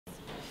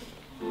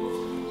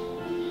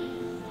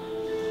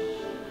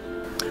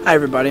Hi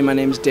everybody, my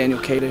name is Daniel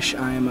Kadish.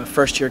 I am a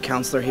first-year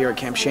counselor here at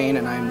Camp Shane,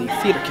 and I am the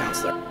theater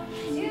counselor.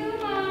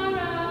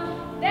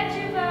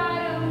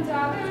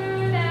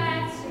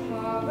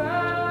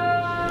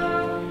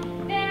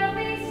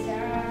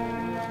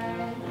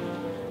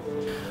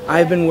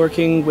 I've been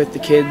working with the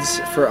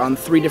kids on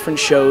 3 different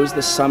shows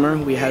this summer.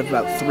 We had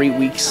about 3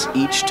 weeks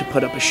each to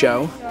put up a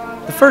show.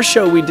 The first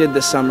show we did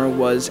this summer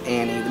was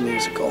Annie the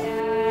musical.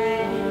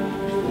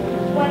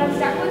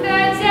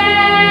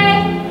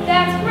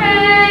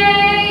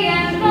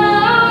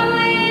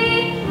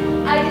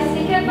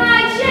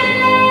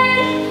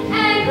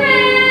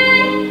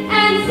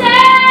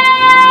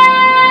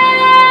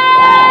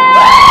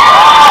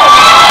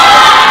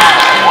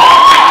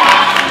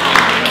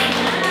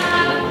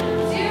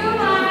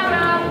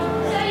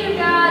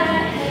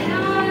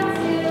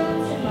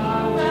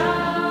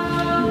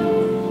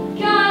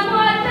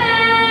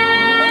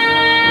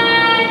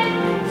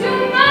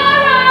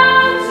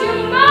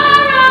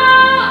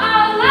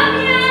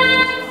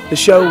 The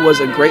show was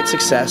a great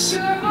success. The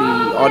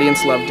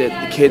audience loved it.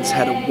 The kids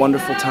had a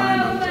wonderful time.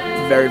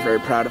 I'm very, very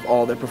proud of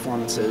all their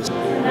performances.